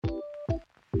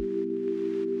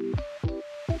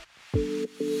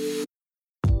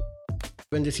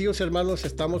Bendecidos hermanos,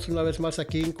 estamos una vez más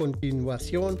aquí en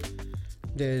continuación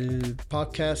del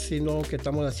podcast que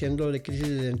estamos haciendo de crisis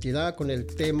de identidad con el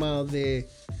tema de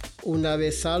una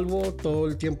vez salvo, todo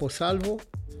el tiempo salvo,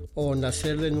 o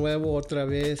nacer de nuevo otra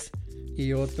vez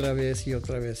y otra vez y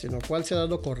otra vez, ¿cuál será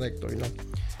lo correcto?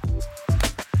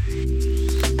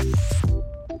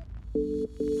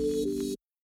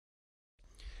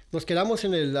 Nos quedamos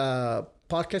en el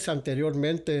podcast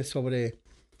anteriormente sobre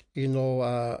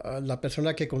la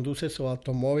persona que conduce su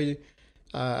automóvil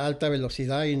a alta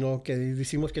velocidad que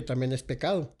decimos que también es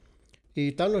pecado. Y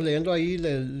estamos leyendo ahí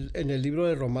en el libro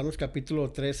de Romanos capítulo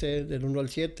 13 del 1 al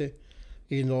 7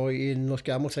 y nos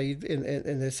quedamos ahí en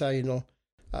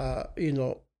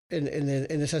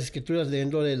esas escrituras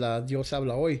leyendo de la Dios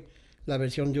habla hoy, la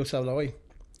versión Dios habla hoy.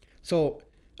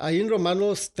 Ahí en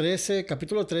Romanos 13,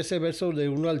 capítulo 13, versos de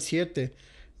 1 al 7,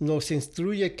 nos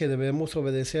instruye que debemos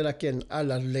obedecer a ¿quién? A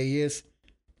las leyes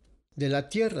de la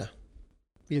tierra.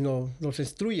 Nos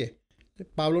instruye.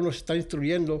 Pablo nos está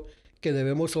instruyendo que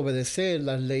debemos obedecer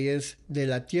las leyes de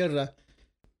la tierra,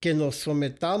 que nos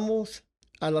sometamos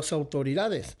a las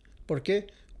autoridades. ¿Por qué?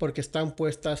 Porque están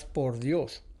puestas por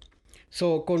Dios.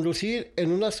 Conducir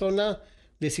en una zona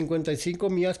de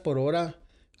 55 millas por hora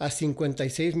a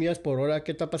 56 millas por hora,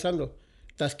 ¿qué está pasando?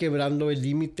 Estás quebrando el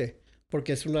límite,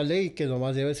 porque es una ley que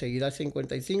nomás debes seguir a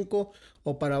 55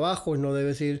 o para abajo, no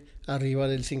debes ir arriba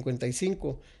del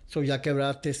 55. Ya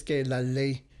quebraste que la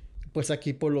ley, pues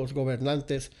aquí por los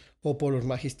gobernantes o por los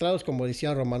magistrados, como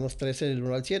decía Romanos 13 del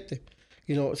 1 al 7.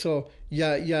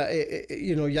 Ya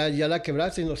la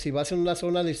quebraste. Si vas en una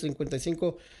zona de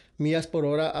 55 millas por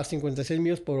hora a 56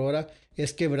 millas por hora,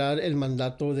 es quebrar el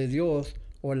mandato de Dios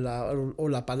o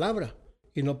la palabra.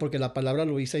 Porque la palabra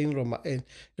lo dice en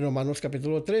Romanos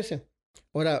capítulo 13.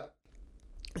 Ahora,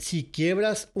 si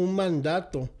quiebras un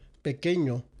mandato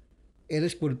pequeño,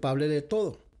 eres culpable de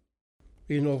todo.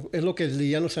 Es lo que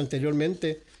leíamos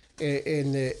anteriormente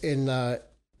en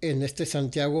este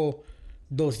Santiago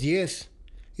 2:10.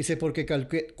 Dice, porque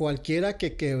cualquiera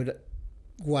que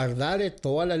guardare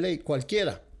toda la ley,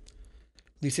 cualquiera.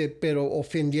 Dice, pero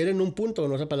ofendiera en un punto,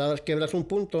 en otras palabras, quebras un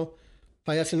punto,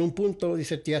 fallas en un punto,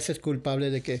 dice, te haces culpable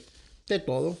de qué? De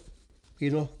todo.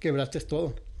 Quebraste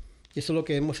todo. Y eso es lo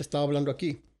que hemos estado hablando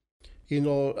aquí.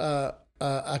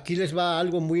 Aquí les va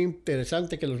algo muy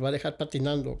interesante que los va a dejar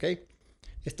patinando, ¿ok?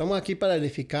 Estamos aquí para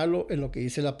edificarlo en lo que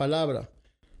dice la palabra.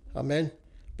 Amén.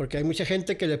 Porque hay mucha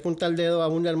gente que le apunta el dedo a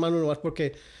un hermano nomás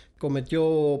porque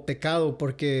cometió pecado,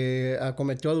 porque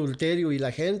cometió adulterio, y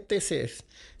la gente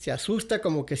se asusta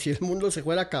como que si el mundo se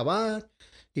fuera a acabar.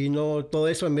 Y todo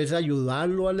eso, en vez de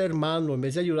ayudarlo al hermano, en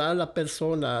vez de ayudar a la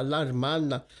persona, a la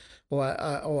hermana,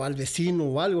 o al vecino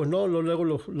o algo, luego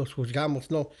los juzgamos.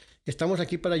 Estamos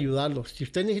aquí para ayudarlos. Si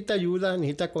usted necesita ayuda,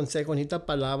 necesita consejo, necesita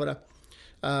palabra,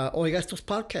 oiga estos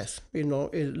podcasts,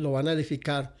 lo van a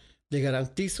edificar. Le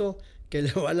garantizo que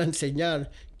le van a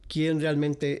enseñar quién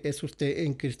realmente es usted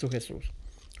en Cristo Jesús.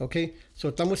 ¿Ok?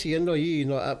 Estamos siguiendo ahí.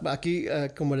 Aquí,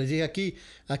 como les dije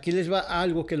aquí les va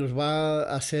algo que los va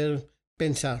a hacer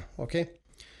pensar. ¿Ok?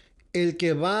 El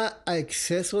que va a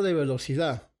exceso de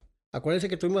velocidad. Acuérdense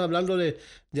que estuvimos hablando de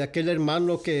aquel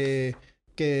hermano que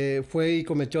fue y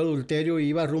cometió adulterio y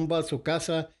iba rumbo a su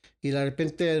casa, y de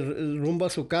repente rumbo a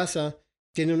su casa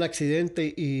tiene un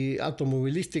accidente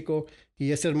automovilístico,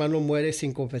 y ese hermano muere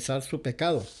sin confesar su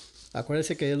pecado.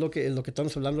 Acuérdense que es lo que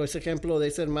estamos hablando, ese ejemplo de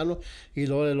ese hermano y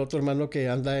luego del otro hermano que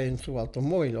anda en su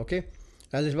automóvil, ¿ok?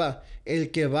 Ahí les va.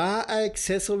 El que va a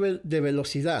exceso de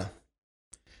velocidad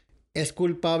es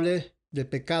culpable de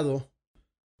pecado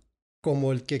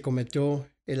como el que cometió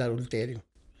el adulterio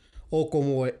o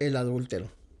como el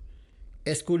adúltero.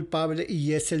 Es culpable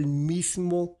y es el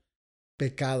mismo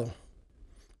pecado.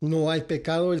 No hay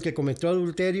pecado el que cometió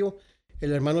adulterio.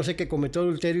 El hermano ese que cometió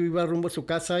adulterio iba rumbo a su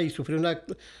casa y sufrió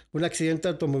un accidente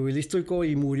automovilístico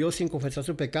y murió sin confesar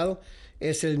su pecado.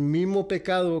 Es el mismo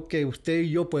pecado que usted y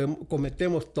yo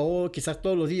cometemos quizás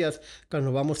todos los días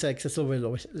cuando vamos a exceso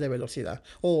de velocidad.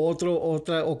 O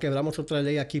quebramos otra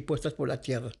ley aquí puestas por la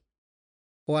tierra.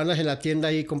 O andas en la tienda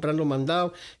ahí comprando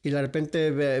mandado y de repente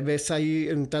ves ahí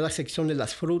en toda la sección de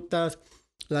las frutas,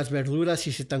 las verduras,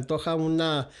 y si te antoja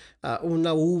una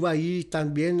uva ahí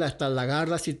también, hasta la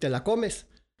agarras y te la comes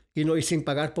y sin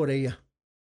pagar por ella.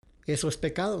 Eso es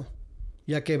pecado.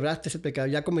 Ya quebraste ese pecado,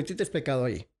 ya cometiste pecado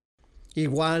ahí.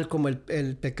 Igual como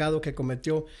el pecado que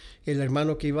cometió el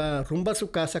hermano que iba rumbo a su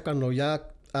casa cuando ya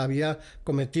había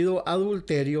cometido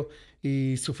adulterio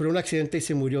y sufrió un accidente y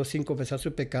se murió sin confesar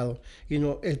su pecado.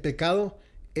 El pecado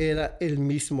era el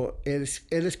mismo. Él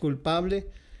es culpable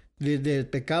del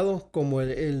pecado como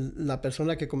la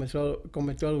persona que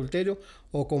cometió adulterio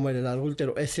o como el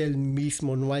adúltero. Es el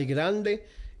mismo, no hay grande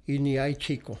y ni hay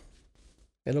chico.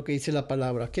 Es lo que dice la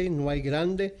palabra, ¿ok? No hay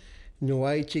grande, no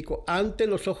hay chico. Ante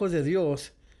los ojos de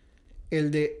Dios,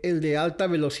 el de alta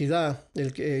velocidad,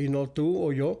 y no tú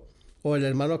o yo, o el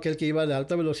hermano aquel que iba de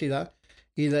alta velocidad,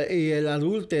 y el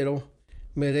adúltero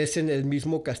merecen el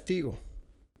mismo castigo.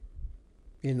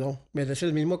 Y no, merece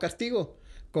el mismo castigo.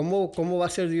 ¿Cómo va a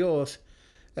ser Dios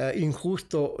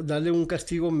injusto darle un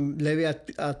castigo leve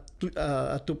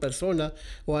a tu persona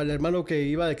o al hermano que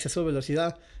iba a exceso de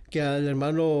velocidad que al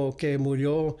hermano que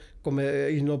murió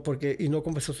y no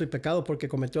confesó su pecado porque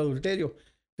cometió adulterio?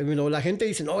 La gente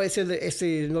dice, no,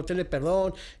 ese no tiene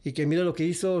perdón y que mire lo que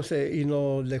hizo y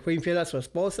no le fue infiel a su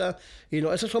esposa. Y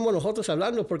no, eso somos nosotros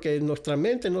hablando porque nuestra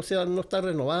mente no está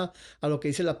renovada a lo que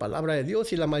dice la palabra de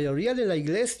Dios. Y la mayoría de la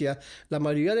iglesia, la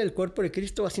mayoría del cuerpo de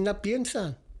Cristo así no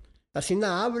piensan, así no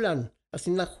hablan, así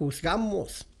no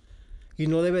juzgamos. Y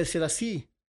no debe ser así.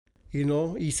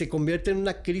 Y se convierte en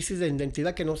una crisis de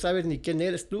identidad que no sabes ni quién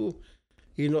eres tú.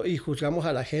 Y juzgamos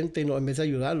a la gente en vez de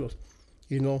ayudarlos.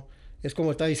 Es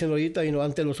como está diciendo ahorita,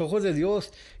 ante los ojos de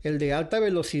Dios, el de alta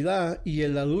velocidad y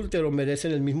el adúltero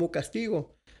merecen el mismo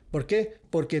castigo. ¿Por qué?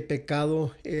 Porque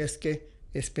pecado es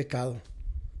pecado.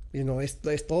 Esto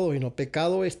es todo.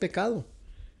 Pecado es pecado.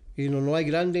 No hay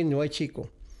grande ni no hay chico.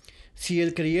 Si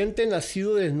el creyente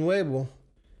nacido de nuevo,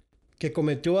 que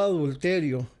cometió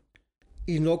adulterio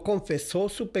y no confesó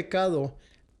su pecado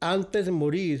antes de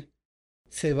morir,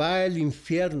 se va al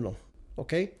infierno.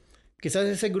 ¿Ok? Quizás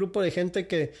ese grupo de gente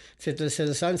que se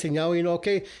les ha enseñado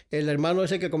que el hermano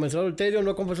ese que comenzó el adulterio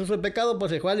no confesó su pecado,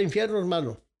 pues se fue al infierno,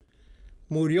 hermano.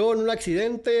 Murió en un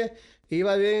accidente,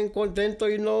 iba bien contento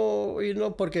y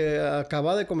no porque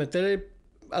acababa de cometer el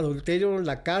adulterio en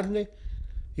la carne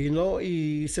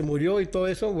y se murió y todo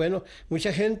eso. Bueno,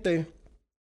 mucha gente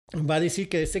va a decir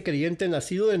que ese creyente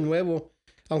nacido de nuevo,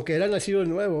 aunque era nacido de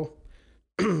nuevo,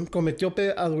 cometió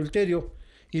adulterio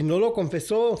y no lo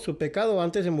confesó su pecado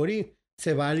antes de morir,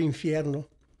 se va al infierno.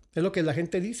 Es lo que la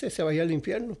gente dice, se va a ir al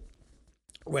infierno.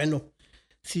 Bueno,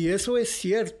 si eso es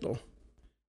cierto,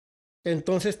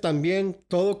 entonces también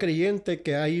todo creyente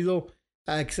que ha ido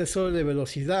a exceso de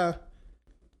velocidad,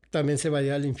 también se va a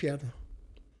ir al infierno.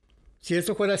 Si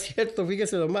eso fuera cierto,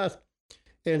 fíjese nomás,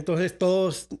 entonces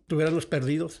todos estuviéramos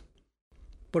perdidos.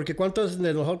 Porque ¿cuántos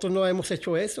de nosotros no hemos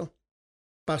hecho eso?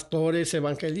 Pastores,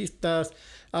 evangelistas,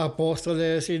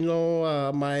 apóstoles,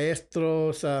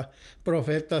 maestros,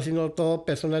 profetas, toda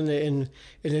persona en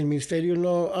el ministerio,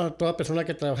 toda persona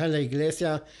que trabaja en la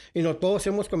iglesia, todos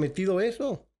hemos cometido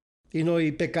eso.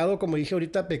 Y pecado, como dije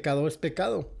ahorita, pecado es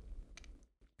pecado.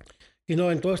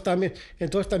 Entonces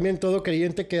también todo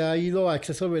creyente que ha ido a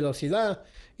exceso de velocidad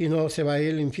se va a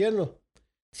ir al infierno.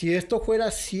 Si esto fuera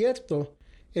cierto,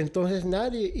 entonces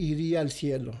nadie iría al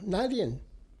cielo. Nadie.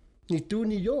 Ni tú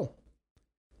ni yo.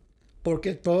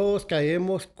 Porque todos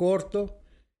caemos corto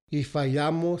y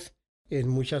fallamos en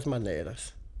muchas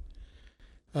maneras.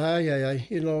 Ay, ay, ay.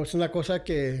 Es una cosa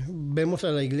que vemos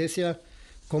a la iglesia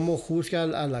cómo juzga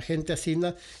a la gente así.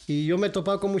 Y yo me he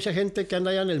topado con mucha gente que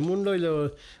anda allá en el mundo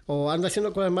o anda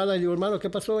haciendo cosas malas. Y digo, hermano, ¿qué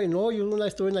pasó? Yo una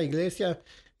vez estuve en la iglesia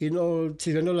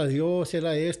sirviéndole a Dios,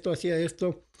 era esto, hacía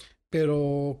esto.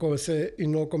 Pero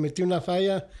cometí una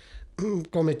falla,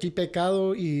 cometí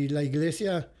pecado y la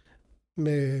iglesia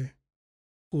me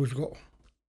juzgó.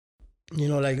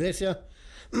 La iglesia,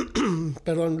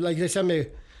 perdón, la iglesia me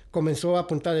comenzó a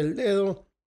apuntar el dedo,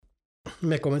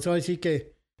 me comenzó a decir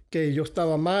que yo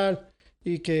estaba mal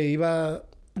y que iba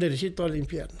derechito al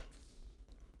infierno.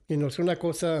 Es una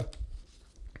cosa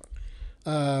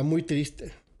muy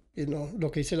triste,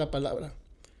 lo que dice la palabra.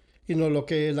 Lo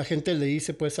que la gente le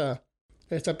dice pues a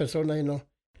esta persona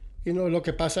lo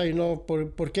que pasa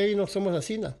 ¿por qué no somos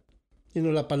así?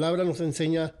 La palabra nos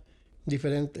enseña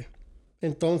diferente.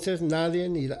 Entonces nadie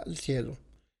irá al cielo,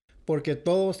 porque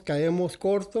todos caemos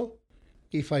corto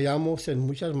y fallamos en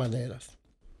muchas maneras.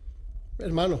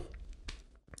 Hermano,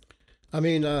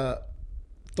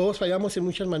 todos fallamos en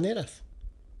muchas maneras.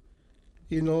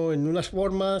 En unas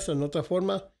formas, en otras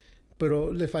formas,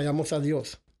 pero le fallamos a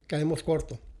Dios, caemos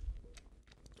corto.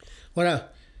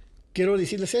 Ahora, quiero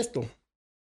decirles esto.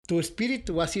 Tu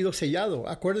espíritu ha sido sellado.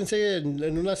 Acuérdense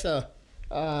en unas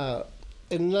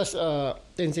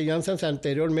enseñanzas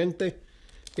anteriormente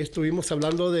estuvimos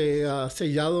hablando de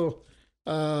sellado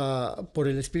por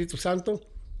el Espíritu Santo.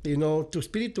 Tu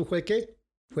espíritu fue ¿qué?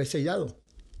 Fue sellado.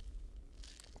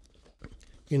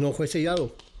 Fue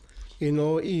sellado.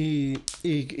 Y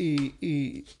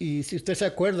si usted se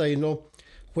acuerda,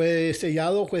 fue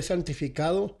sellado, fue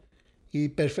santificado y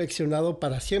perfeccionado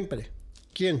para siempre.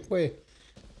 ¿Quién fue?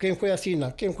 ¿Quién fue así?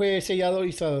 ¿Quién fue sellado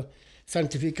y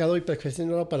santificado y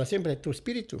perfeccionado para siempre? Tu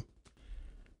espíritu.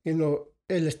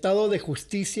 El estado de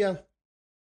justicia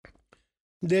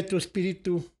de tu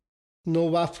espíritu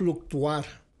no va a fluctuar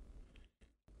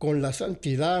con la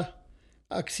santidad,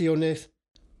 acciones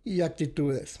y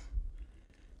actitudes.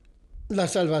 La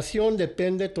salvación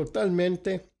depende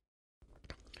totalmente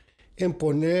en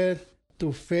poner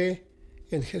tu fe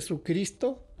en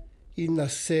Jesucristo y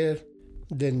nacer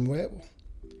de nuevo.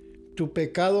 Tu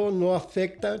pecado no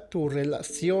afecta tu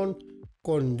relación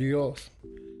con Dios.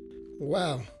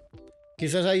 Wow.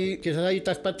 Quizás ahí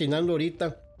estás patinando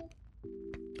ahorita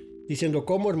diciendo,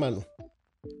 ¿cómo, hermano?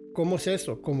 ¿Cómo es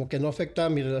eso? Como que no afecta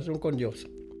mi relación con Dios.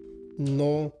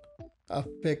 No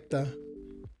afecta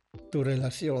tu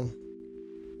relación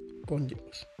con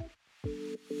Dios.